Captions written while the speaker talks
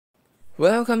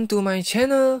Welcome to my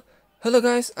channel. Hello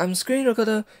guys, I'm Screen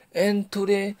Recorder and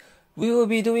today we will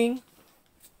be doing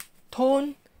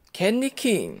Tone Candy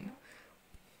King.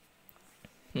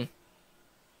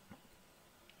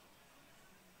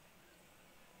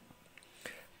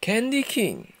 Candy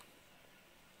King.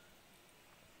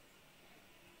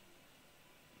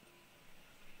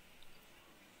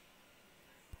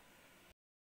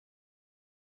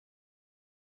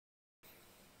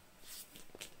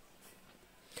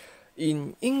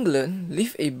 In England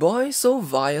lived a boy so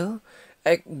vile,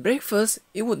 at breakfast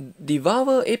he would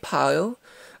devour a pile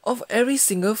of every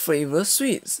single flavour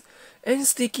sweets, and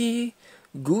sticky,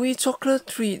 gooey chocolate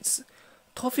treats,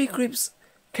 toffee crisps,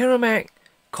 caramel,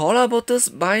 cola bottles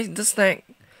by the snack,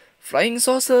 flying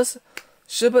saucers,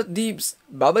 sherbet dips,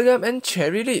 bubblegum and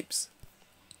cherry lips.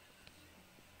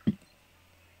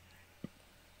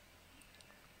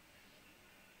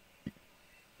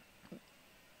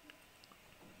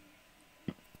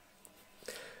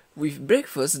 With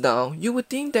breakfast down, you would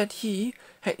think that he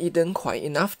had eaten quite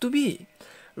enough to be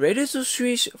ready to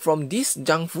switch from this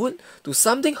junk food to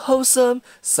something wholesome,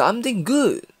 something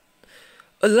good.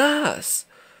 Alas,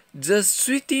 the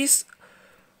sweeties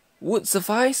would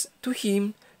suffice to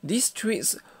him. These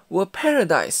treats were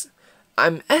paradise.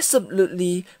 I'm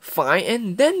absolutely fine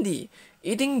and dandy,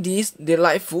 eating this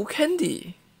delightful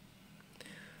candy.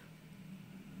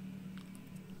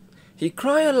 He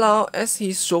cried aloud as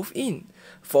he shoved in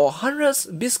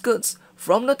 400 biscuits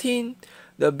from the tin.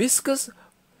 The biscuits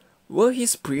were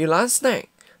his pre-lunch snack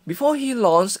before he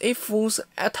launched a full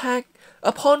attack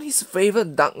upon his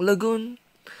favorite dark lagoon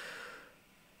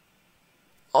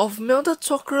of melted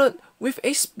chocolate with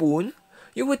a spoon.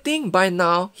 You would think by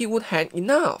now he would have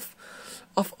enough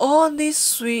of all this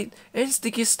sweet and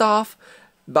sticky stuff,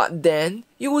 but then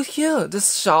you would hear the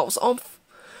shouts of,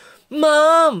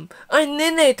 "Mom, I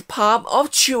need a pop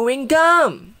of chewing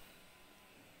gum!"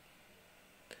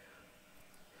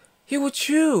 He would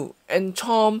chew and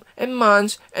chomp and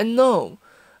munch and gnaw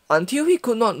until he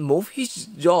could not move his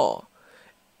jaw,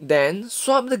 then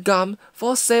swap the gum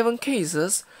for 7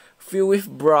 cases filled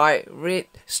with bright red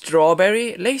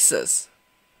strawberry laces.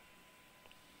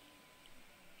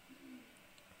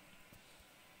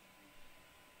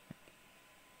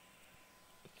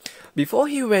 Before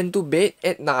he went to bed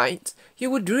at night, he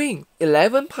would drink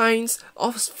 11 pints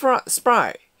of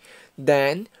Sprite,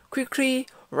 then quickly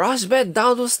rush back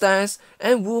down the stairs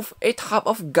and wolf a tub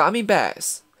of gummy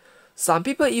bears. Some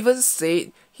people even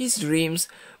said his dreams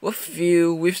were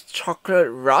filled with chocolate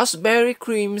raspberry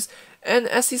creams, and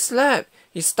as he slept,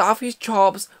 he stuffed his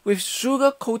chops with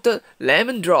sugar-coated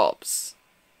lemon drops.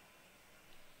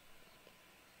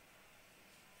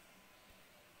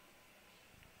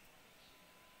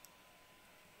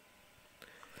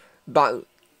 But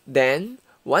then,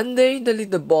 one day the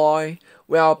little boy,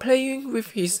 while playing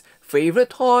with his favorite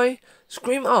toy,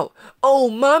 screamed out, "Oh,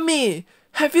 mommy,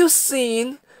 have you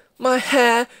seen? My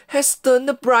hair has turned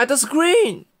the brightest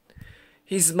green."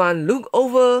 His mom looked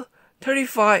over,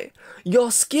 terrified. "Your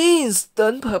skin's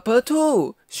turned purple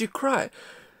too," she cried,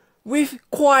 "with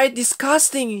quite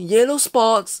disgusting yellow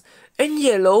spots and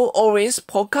yellow-orange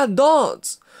polka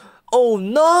dots." "Oh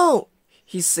no,"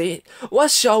 he said, "what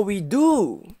shall we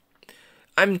do?"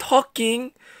 I'm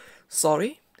taking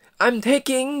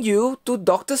you to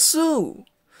Dr. Sue."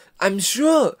 "I'm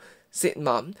sure," said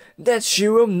Mom, "that she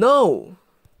will know."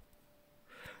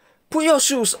 "Put your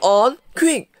shoes on,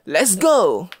 quick, let's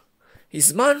go."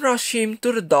 His mom rushed him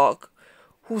to the dog,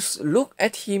 who looked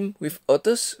at him with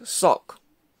utter shock.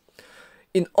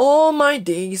 "In all my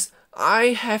days,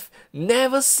 I have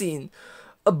never seen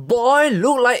a boy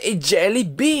look like a jelly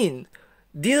bean."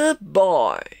 "Dear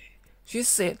boy," she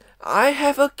said, "I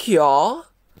have a cure,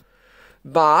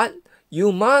 but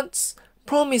you must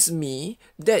promise me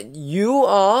that you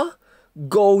are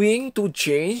going to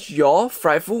change your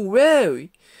frightful way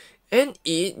and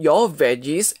eat your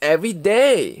veggies every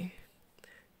day."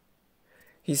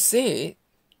 He said,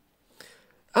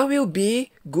 "I will be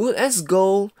good as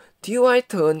gold till I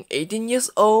turn 18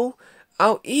 years old.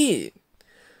 I'll eat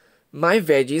my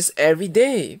veggies every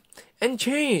day and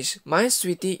change my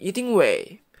sweetie eating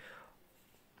way."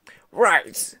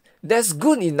 "Right, that's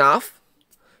good enough,"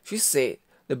 she said.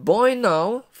 The boy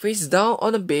now face down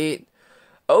on the bed.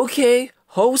 "Okay,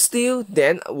 hold still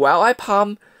then while I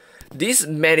pump this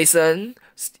medicine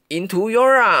into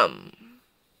your arm."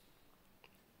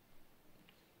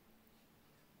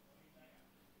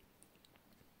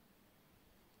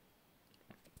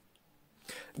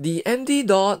 The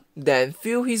antidote then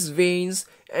filled his veins,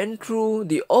 and through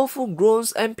the awful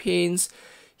groans and pains,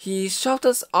 he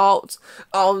shouted out,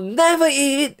 "I'll never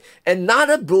eat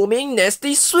another blooming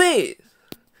nasty sweet."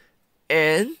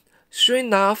 And sure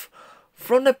enough,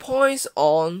 from that point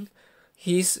on,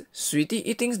 his sweetie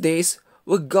eating days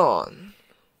were gone.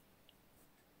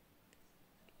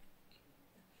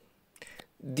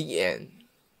 The end.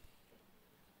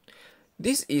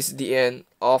 This is the end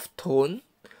of Tone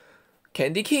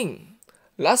Candy King.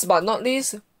 Last but not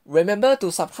least, remember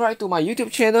to subscribe to my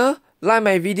YouTube channel, like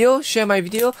my video, share my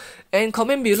video, and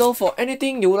comment below for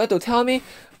anything you would like to tell me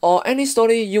or any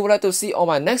story you would like to see on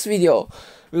my next video.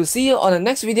 We'll see you on the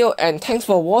next video, and thanks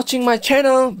for watching my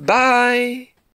channel. Bye!